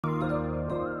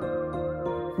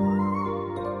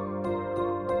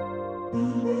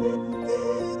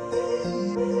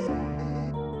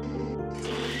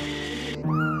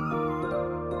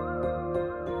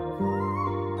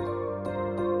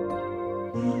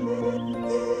What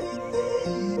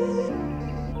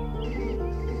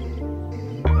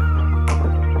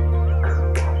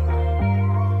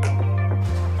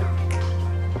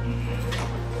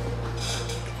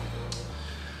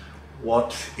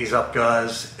is up,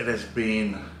 guys? It has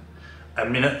been a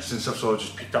minute since I've sort of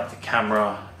just picked up the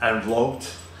camera and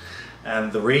vlogged,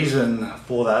 and the reason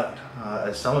for that,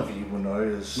 as some of you will know,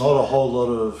 is not a whole lot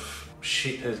of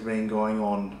shit has been going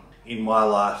on in my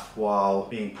life while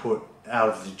being put out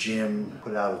of the gym,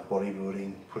 put out of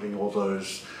bodybuilding, putting all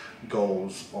those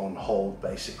goals on hold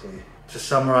basically. To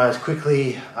summarize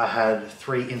quickly, I had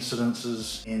 3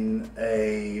 incidences in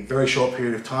a very short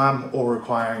period of time, all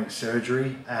requiring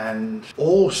surgery and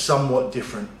all somewhat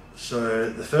different. So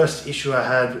the first issue I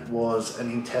had was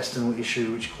an intestinal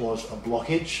issue which caused a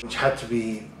blockage, which had to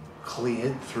be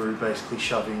cleared through basically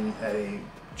shoving a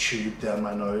tube down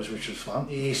my nose, which was fun.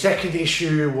 The second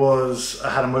issue was I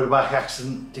had a motorbike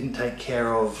accident, didn't take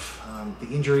care of the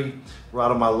injury. Right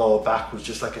on my lower back was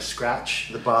just like a scratch.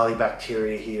 The Bali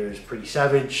bacteria here is pretty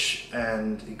savage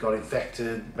and it got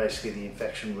infected. Basically the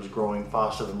infection was growing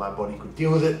faster than my body could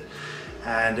deal with it,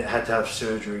 and it had to have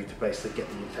surgery to basically get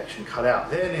the infection cut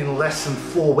out. Then in less than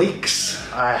 4 weeks,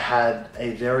 I had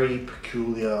a very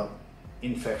peculiar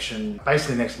infection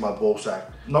basically next to my ball sack.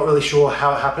 Not really sure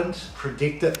how it happened.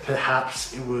 Predict that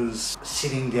perhaps it was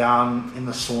sitting down in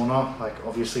the sauna. Like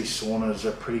obviously saunas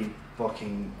are pretty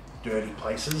fucking dirty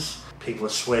places. People are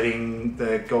sweating,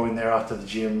 they're going there after the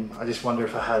gym. I just wonder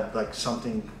if I had like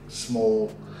something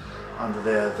small under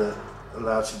there that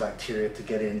allowed some bacteria to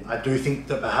get in. I do think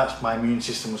that perhaps my immune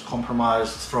system was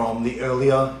compromised from the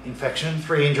earlier infection.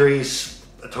 3 injuries,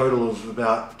 a total of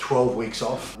about 12 weeks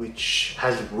off, which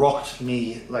has rocked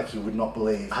me like you would not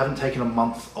believe. I haven't taken a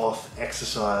month off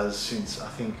exercise since I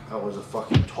think I was a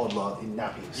fucking toddler in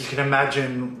nappies. You can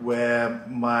imagine where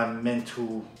my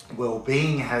mental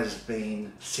well-being has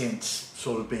been since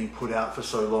sort of being put out for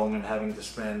so long and having to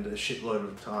spend a shitload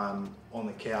of time on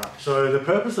the couch. So the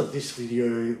purpose of this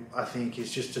video, I think,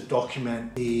 is just to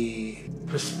document the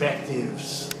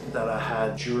perspectives that I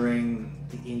had during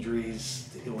the injuries,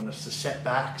 the illness, the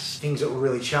setbacks, things that were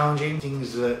really challenging,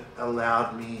 things that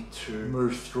allowed me to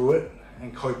move through it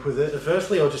and cope with it. So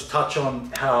firstly, I'll just touch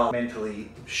on how mentally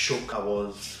shook I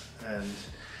was and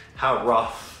how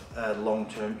rough a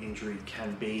long-term injury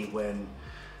can be when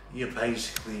you're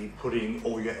basically putting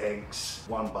all your eggs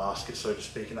in one basket, so to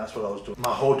speak, and that's what I was doing.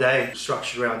 My whole day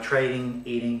structured around training,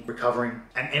 eating, recovering,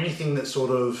 and anything that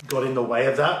sort of got in the way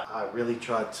of that, I really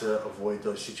tried to avoid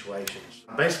those situations.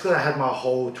 Basically, I had my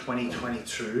whole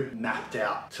 2022 mapped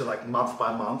out to like month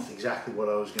by month, exactly what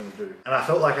I was gonna do. And I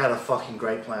felt like I had a fucking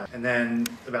great plan. And then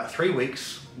about 3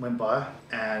 weeks went by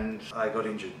and I got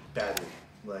injured badly,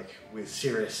 like with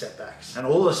serious setbacks. And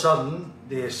all of a sudden,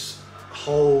 this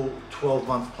whole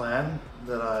 12-month plan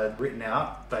that I'd written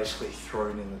out basically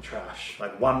thrown in the trash.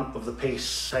 Like one of the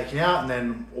pieces taken out and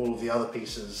then all of the other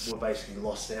pieces were basically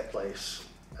lost their place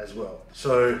as well.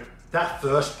 So that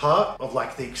first part of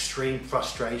like the extreme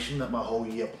frustration that my whole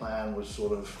year plan was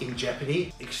sort of in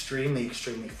jeopardy, extremely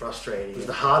frustrating. It was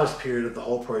the hardest period of the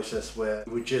whole process, where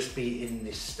we would just be in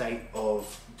this state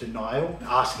of denial,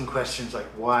 asking questions like,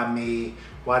 why me?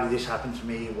 Why did this happen to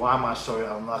me? Why am I so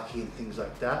unlucky? And things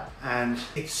like that. And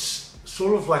it's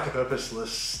sort of like a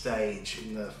purposeless stage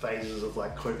in the phases of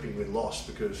like coping with loss,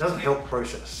 because it doesn't help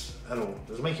process at all. It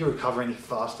doesn't make you recover any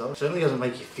faster. It certainly doesn't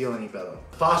make you feel any better.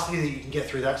 The faster that you can get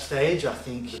through that stage, I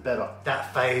think, the better.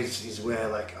 That phase is where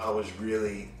like I was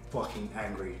really fucking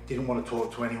angry. Didn't want to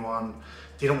talk to anyone.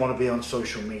 Didn't want to be on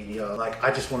social media. Like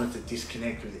I just wanted to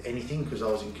disconnect with anything because I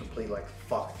was in complete like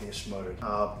fuck this mode.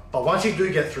 But once you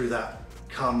do get through that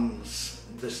comes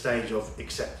the stage of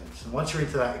acceptance. And once you're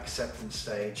into that acceptance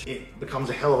stage, it becomes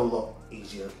a hell of a lot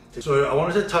easier. So I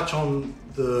wanted to touch on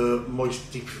the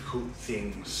most difficult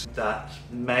things that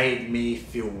made me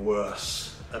feel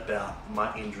worse about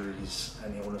my injuries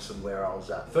and illness and where I was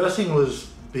at. First thing was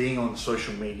being on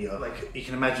social media. Like you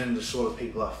can imagine the sort of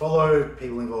people I follow,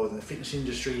 people involved in the fitness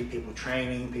industry, people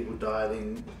training, people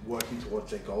dieting, working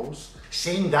towards their goals.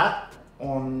 Seeing that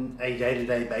on a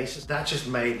day-to-day basis, that just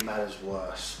made matters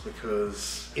worse,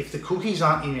 because if the cookies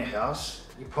aren't in your house,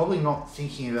 you're probably not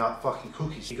thinking about fucking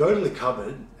cookies. You go to the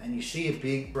cupboard and you see a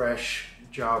big fresh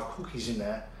jar of cookies in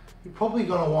there, you're probably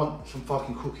gonna want some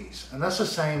fucking cookies. And that's the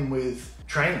same with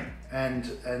training and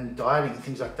dieting and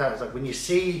things like that. It's like when you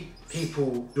see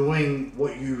people doing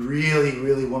what you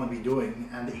really want to be doing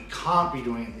and that you can't be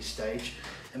doing at this stage,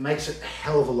 it makes it a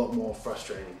hell of a lot more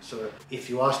frustrating. So if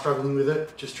you are struggling with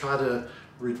it, just try to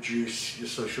reduce your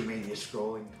social media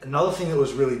scrolling. Another thing that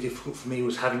was really difficult for me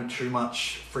was having too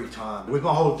much free time. With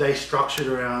my whole day structured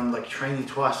around like training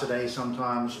twice a day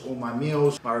sometimes, all my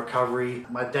meals, my recovery,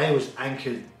 my day was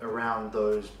anchored around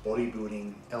those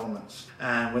bodybuilding elements.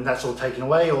 And when that's all taken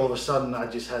away, all of a sudden I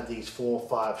just had these 4,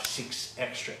 5, 6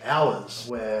 extra hours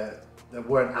where they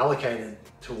weren't allocated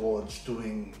towards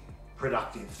doing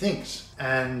productive things.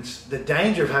 And the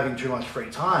danger of having too much free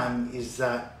time is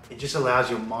that it just allows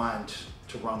your mind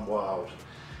to run wild.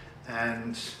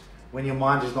 And when your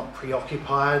mind is not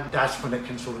preoccupied, that's when it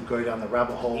can sort of go down the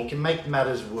rabbit hole. It can make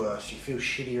matters worse. You feel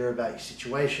shittier about your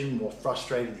situation, more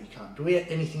frustrated that you can't do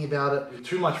anything about it. With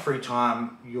too much free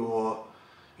time, you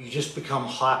just become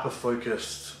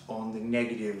hyper-focused on the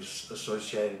negatives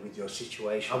associated with your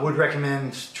situation. I would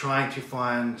recommend trying to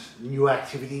find new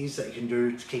activities that you can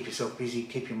do to keep yourself busy,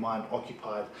 keep your mind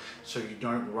occupied, so you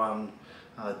don't run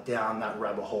down that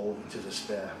rabbit hole into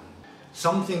despair.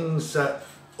 Some things that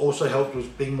also helped was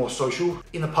being more social.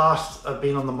 In the past, I've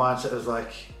been on the mindset of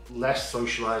like, less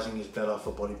socializing is better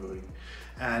for bodybuilding.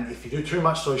 And if you do too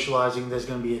much socializing, there's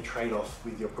going to be a trade-off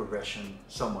with your progression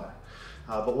somewhere.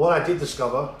 But what I did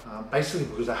discover, basically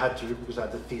because I had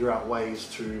to figure out ways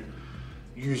to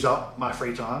use up my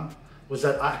free time, was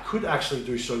that I could actually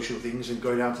do social things and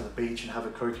go down to the beach and have a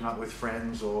coconut with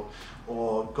friends, or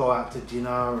go out to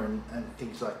dinner and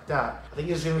things like that. I think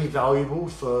it's going to be valuable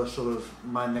for sort of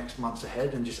my next months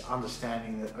ahead, and just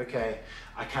understanding that, okay,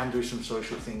 I can do some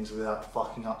social things without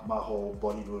fucking up my whole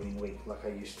bodybuilding week like I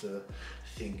used to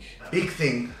think. A big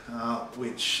thing,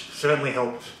 which certainly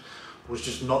helped, was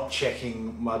just not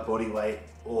checking my body weight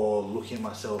or looking at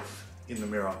myself in the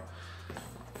mirror.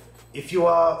 If you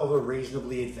are of a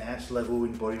reasonably advanced level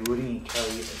in bodybuilding and you carry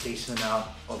a decent amount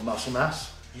of muscle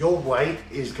mass, your weight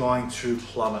is going to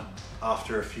plummet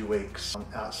after a few weeks.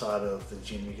 Outside of the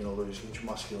gym, you're going to lose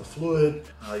intramuscular fluid,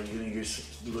 you're going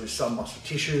to lose some muscle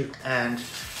tissue, and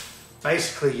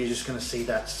basically you're just going to see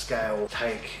that scale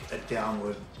take a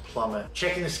downward plummet.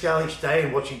 Checking the scale each day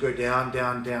and watching it go down,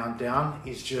 down, down, down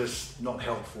is just not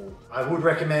helpful. I would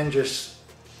recommend just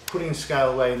putting the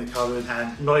scale away in the cupboard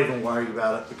and not even worrying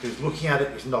about it, because looking at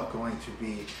it is not going to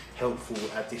be helpful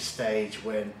at this stage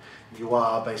when you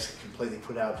are basically completely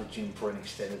put out of the gym for an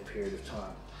extended period of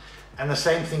time. And the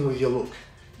same thing with your look.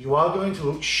 You are going to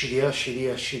look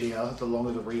shittier the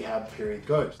longer the rehab period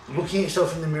goes. Looking at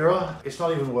yourself in the mirror, it's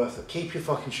not even worth it. Keep your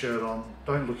fucking shirt on.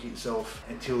 Don't look at yourself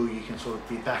until you can sort of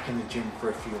be back in the gym for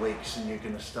a few weeks and you're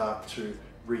going to start to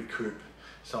recoup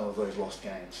some of those lost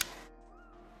gains.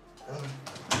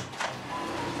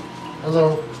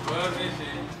 Hello.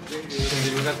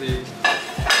 Terima kasih.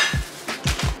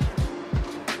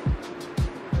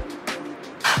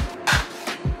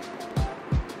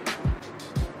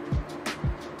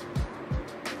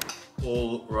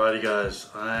 Alrighty guys,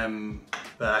 I'm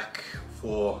back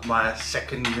for my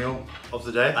second meal of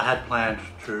the day. I had planned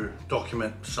to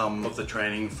document some of the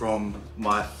training from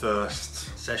my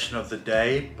first session of the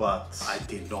day, but I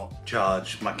did not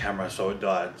charge my camera, so it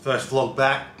died. First vlog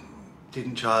back,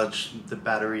 didn't charge the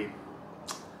battery.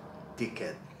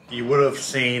 Dickhead. You would have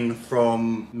seen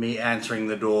from me answering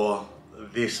the door,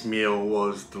 this meal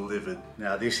was delivered.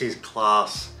 Now this is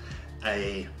class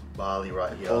A barley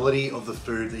right here. The quality of the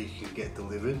food that you can get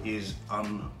delivered is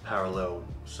unparalleled.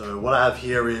 So what I have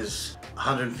here is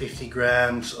 150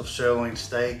 grams of sirloin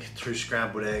steak, 2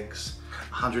 scrambled eggs,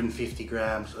 150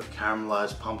 grams of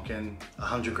caramelized pumpkin,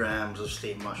 100 grams of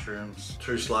steamed mushrooms,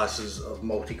 2 slices of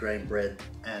multigrain bread,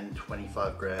 and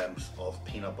 25 grams of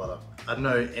peanut butter. I don't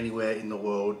know anywhere in the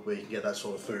world where you can get that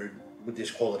sort of food with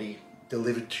this quality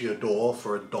delivered to your door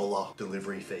for $1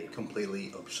 delivery fee.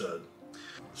 Completely absurd.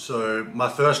 So my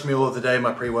first meal of the day,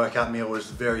 my pre-workout meal, was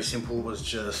very simple. It was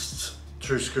just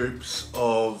 2 scoops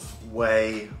of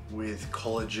whey with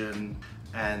collagen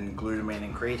and glutamine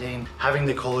and creatine. Having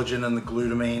the collagen and the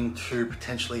glutamine to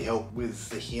potentially help with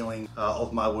the healing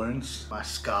of my wounds, my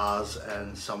scars,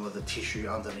 and some of the tissue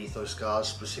underneath those scars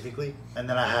specifically. And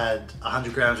then I had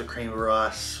 100 grams of cream of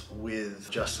rice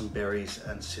with just some berries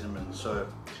and cinnamon. So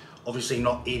obviously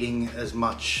not eating as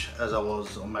much as I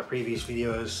was on my previous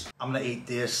videos. I'm gonna eat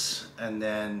this and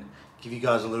then give you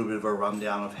guys a little bit of a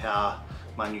rundown of how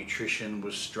my nutrition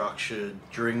was structured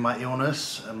during my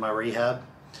illness and my rehab,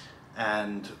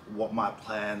 and what my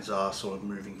plans are sort of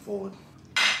moving forward.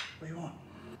 What do you want?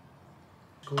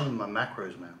 It's going in my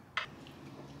macros, man.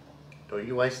 Don't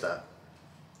you waste that.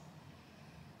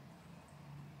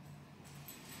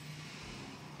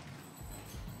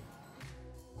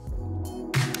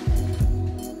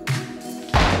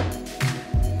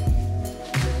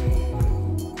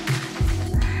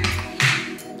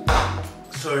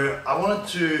 I wanted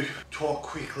to talk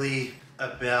quickly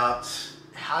about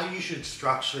how you should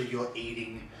structure your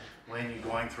eating when you're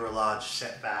going through a large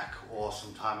setback or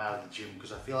some time out of the gym,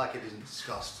 because I feel like it isn't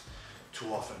discussed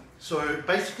too often. So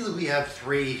basically we have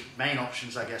three main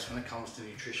options, I guess, when it comes to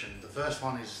nutrition. The first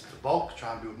one is to bulk,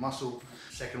 try and build muscle.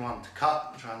 Second one, to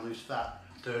cut, try and lose fat.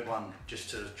 Third one, just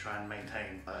to try and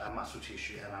maintain a muscle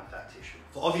tissue and a fat tissue.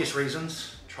 For obvious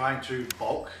reasons, trying to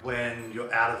bulk when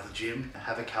you're out of the gym,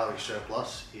 have a calorie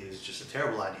surplus is just a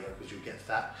terrible idea, because you'll get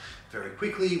fat very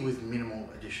quickly with minimal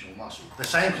additional muscle. The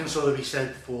same can sort of be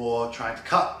said for trying to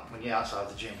cut when you're outside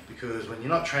the gym, because when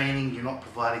you're not training, you're not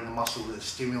providing the muscle with a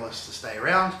stimulus to stay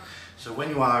around. So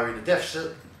when you are in a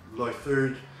deficit, low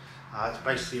food, it's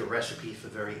basically a recipe for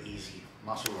very easy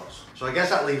muscle loss. So I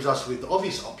guess that leaves us with the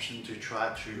obvious option to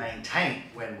try to maintain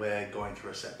when we're going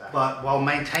through a setback. But while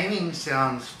maintaining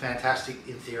sounds fantastic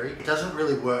in theory, it doesn't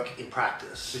really work in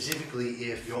practice, specifically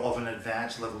if you're of an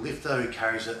advanced level lifter who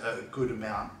carries a good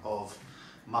amount of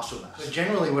muscle mass. So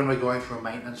generally when we're going through a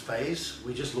maintenance phase,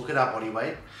 we just look at our body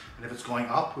weight, and if it's going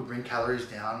up, we bring calories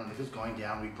down, and if it's going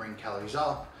down, we bring calories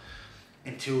up,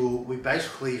 until we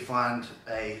basically find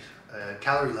a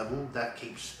calorie level that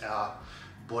keeps our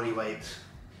body weight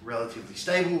relatively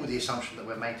stable, with the assumption that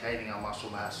we're maintaining our muscle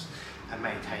mass and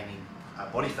maintaining our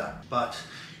body fat. But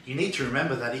you need to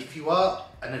remember that if you are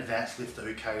an advanced lifter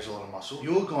who carries a lot of muscle,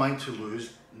 you're going to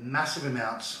lose massive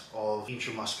amounts of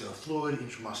intramuscular fluid,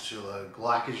 intramuscular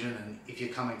glycogen, and if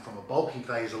you're coming from a bulking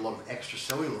phase, a lot of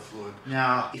extracellular fluid.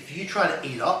 Now, if you try to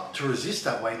eat up to resist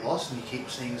that weight loss, and you keep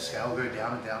seeing the scale go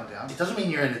down and down and down, it doesn't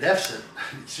mean you're in a deficit,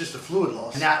 it's just a fluid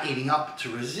loss. And now eating up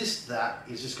to resist that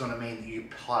is just going to mean that you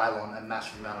pile on a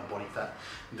massive amount of body fat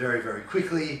very, very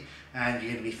quickly, and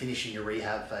you're going to be finishing your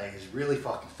rehab phase really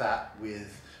fucking fat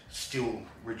with still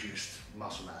reduced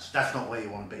muscle mass. That's not where you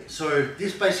want to be. So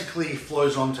this basically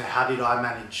flows on to how did I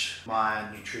manage my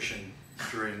nutrition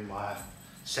during my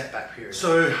setback period.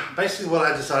 So basically what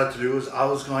I decided to do was I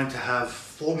was going to have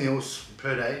 4 meals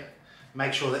per day,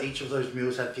 make sure that each of those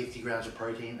meals had 50 grams of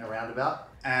protein around about,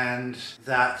 and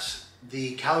that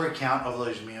the calorie count of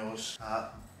those meals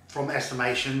from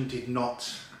estimation did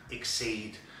not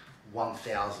exceed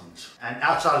 1,000. And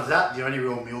outside of that, the only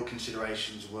real meal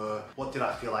considerations were, what did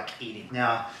I feel like eating?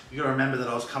 Now, you gotta remember that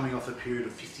I was coming off a period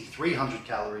of 5,300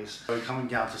 calories, so coming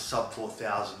down to sub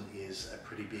 4,000 is a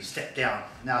pretty big step down.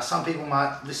 Now, some people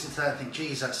might listen to that and think,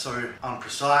 geez, that's so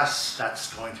unprecise,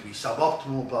 that's going to be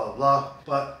suboptimal, blah, blah, blah.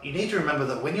 But you need to remember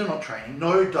that when you're not training,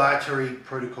 no dietary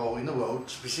protocol in the world,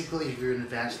 specifically if you're in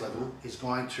advanced level, is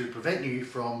going to prevent you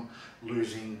from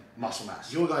losing muscle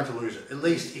mass. You're going to lose it, at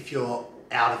least if you're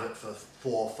out of it for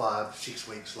 4, 5, 6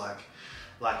 weeks like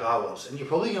I was. And you're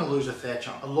probably going to lose a fair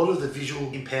chunk. A lot of the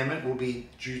visual impairment will be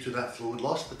due to that fluid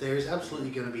loss, but there is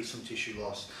absolutely going to be some tissue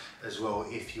loss as well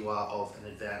if you are of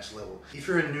an advanced level. If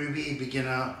you're a newbie,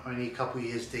 beginner, only a couple of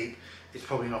years deep, it's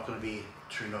probably not going to be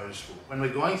too noticeable. When we're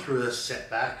going through a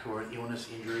setback or an illness,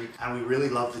 injury, and we really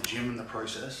love the gym in the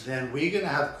process, then we're going to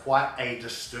have quite a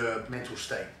disturbed mental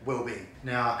state, well-being.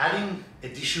 Now, adding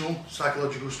additional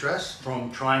psychological stress from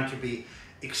trying to be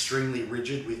extremely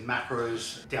rigid with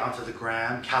macros down to the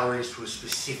gram, calories to a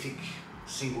specific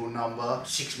single number,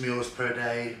 6 meals per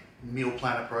day, meal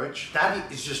plan approach,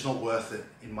 that is just not worth it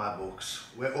in my books.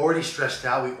 We're already stressed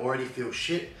out, we already feel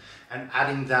shit, and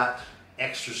adding that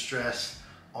extra stress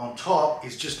on top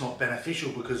is just not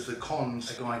beneficial, because the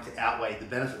cons are going to outweigh the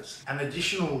benefits. An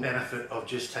additional benefit of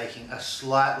just taking a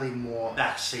slightly more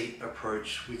backseat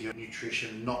approach with your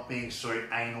nutrition, not being so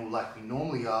anal like we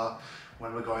normally are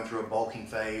when we're going through a bulking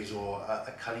phase or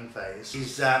a cutting phase,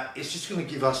 is that it's just going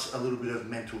to give us a little bit of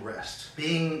mental rest.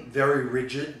 Being very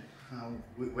rigid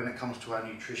when it comes to our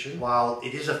nutrition, while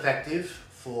it is effective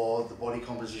for the body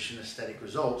composition aesthetic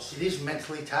results, it is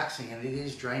mentally taxing and it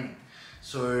is draining.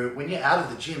 So when you're out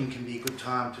of the gym, can be a good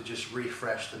time to just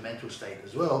refresh the mental state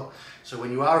as well. So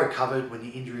when you are recovered, when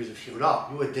your injuries have healed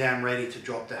up, you are damn ready to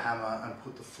drop the hammer and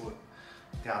put the foot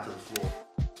down to the floor.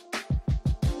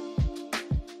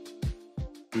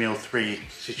 Meal 3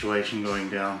 situation going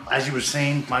down. As you were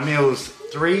seeing, my meals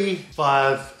 3,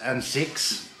 5, and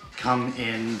 6 come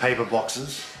in paper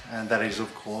boxes, and that is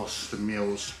of course the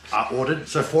meals are ordered.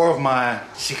 So 4 of my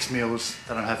 6 meals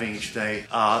that I'm having each day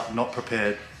are not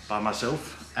prepared by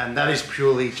myself, and that is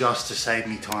purely just to save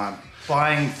me time.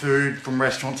 Buying food from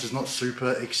restaurants is not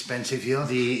super expensive here.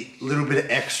 The little bit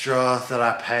of extra that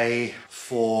I pay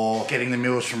for getting the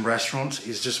meals from restaurants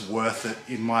is just worth it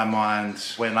in my mind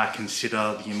when I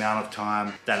consider the amount of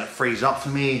time that it frees up for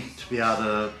me to be able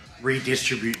to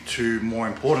redistribute to more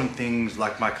important things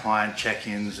like my client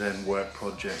check-ins and work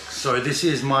projects. So this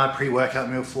is my pre-workout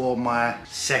meal for my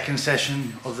second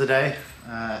session of the day.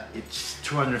 It's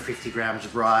 250 grams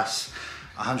of rice,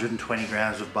 120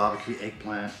 grams of barbecue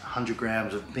eggplant, 100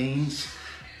 grams of beans,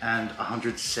 and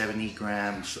 170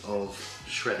 grams of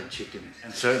shredded chicken.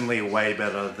 And certainly way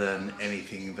better than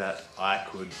anything that I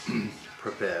could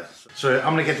prepare. So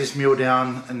I'm gonna get this meal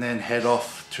down and then head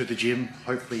off to the gym.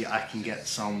 Hopefully I can get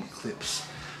some clips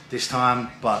this time,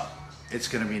 but it's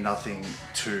gonna be nothing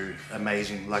too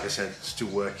amazing. Like I said, still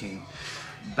working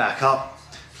back up.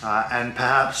 And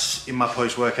perhaps in my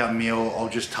post-workout meal, I'll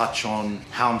just touch on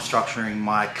how I'm structuring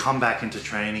my comeback into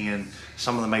training and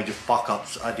some of the major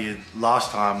fuck-ups I did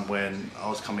last time when I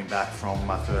was coming back from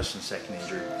my first and second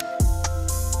injury.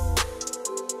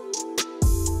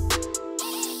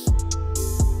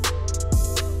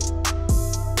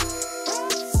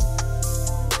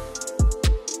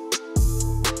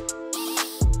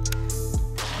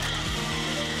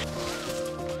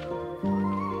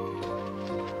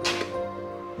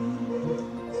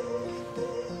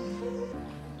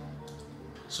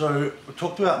 So we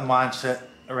talked about mindset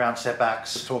around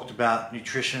setbacks, talked about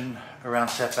nutrition around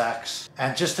setbacks,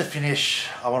 and just to finish,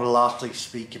 I want to lastly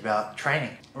speak about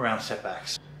training around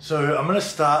setbacks. So I'm going to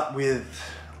start with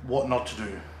what not to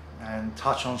do and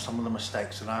touch on some of the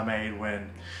mistakes that I made when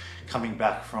coming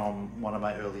back from one of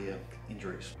my earlier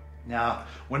injuries. Now,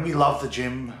 when we love the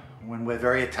gym, when we're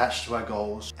very attached to our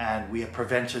goals and we are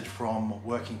prevented from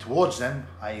working towards them,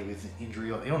 i.e. with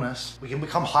injury or illness, we can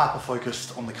become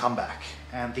hyper-focused on the comeback,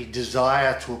 and the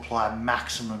desire to apply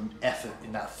maximum effort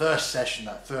in that first session,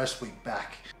 that first week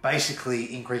back,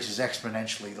 basically increases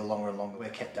exponentially the longer and longer we're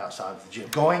kept outside of the gym.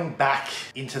 Going back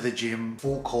into the gym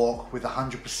full cork with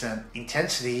 100%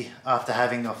 intensity after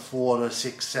having a 4 to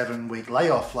 6, 7 week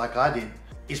layoff like I did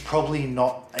is probably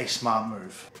not a smart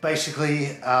move.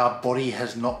 Basically, our body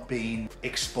has not been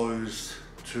exposed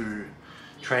to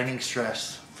training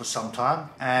stress for some time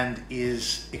and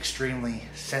is extremely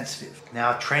sensitive.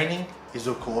 Now, training is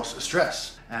of course a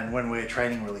stress, and when we're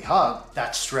training really hard,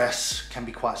 that stress can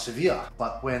be quite severe.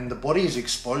 But when the body is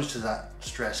exposed to that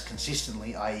stress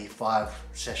consistently, i.e. 5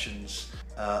 sessions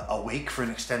a week for an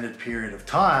extended period of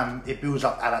time, it builds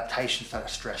up adaptations to that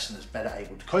stress and is better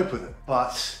able to cope with it.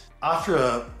 But after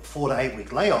a 4 to 8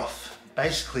 week layoff,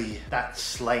 basically that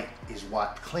slate is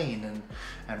wiped clean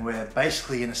and we're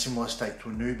basically in a similar state to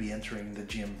a newbie entering the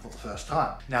gym for the first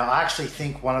time. Now, I actually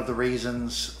think one of the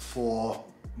reasons for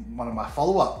one of my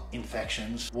follow-up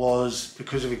infections was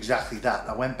because of exactly that.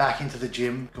 I went back into the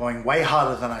gym going way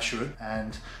harder than I should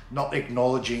and not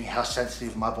acknowledging how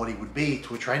sensitive my body would be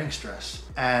to a training stress.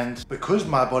 And because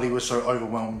my body was so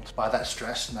overwhelmed by that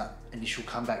stress and that initial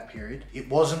comeback period, it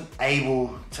wasn't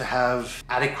able to have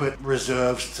adequate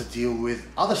reserves to deal with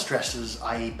other stresses,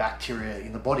 i.e. bacteria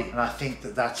in the body. And I think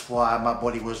that that's why my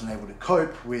body wasn't able to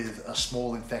cope with a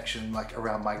small infection like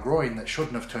around my groin that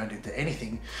shouldn't have turned into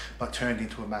anything, but turned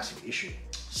into a massive issue.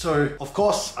 So of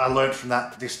course I learned from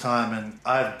that this time and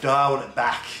I've dialed it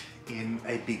back in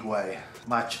a big way.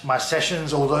 My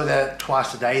sessions, although they're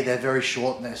twice a day, they're very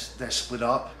short and they're split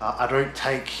up. I don't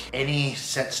take any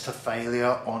sets to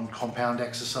failure on compound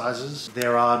exercises.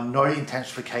 There are no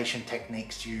intensification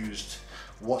techniques used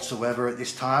whatsoever at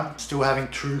this time. Still having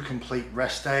 2 complete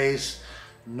rest days,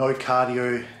 no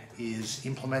cardio is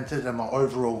implemented, and my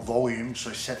overall volume,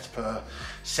 so sets per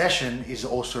session, is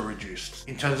also reduced.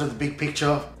 In terms of the big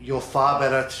picture, you're far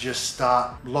better to just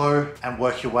start low and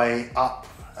work your way up.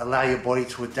 Allow your body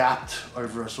to adapt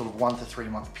over a sort of 1 to 3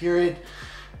 month period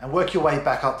and work your way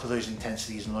back up to those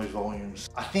intensities and those volumes.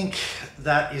 I think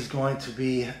that is going to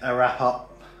be a wrap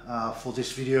up for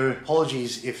this video.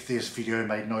 Apologies if this video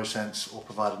made no sense or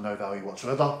provided no value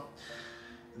whatsoever.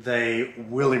 They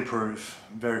will improve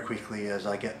very quickly as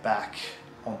I get back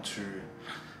onto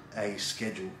a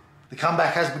schedule. The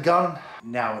comeback has begun.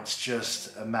 Now it's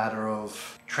just a matter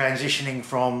of transitioning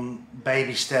from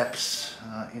baby steps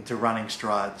into running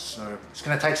strides. So it's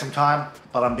going to take some time,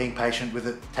 but I'm being patient with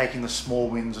it, taking the small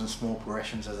wins and small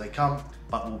progressions as they come,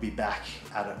 but we'll be back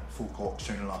at it full cork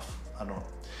soon enough, I know.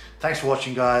 Thanks for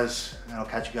watching, guys, and I'll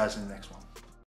catch you guys in the next one.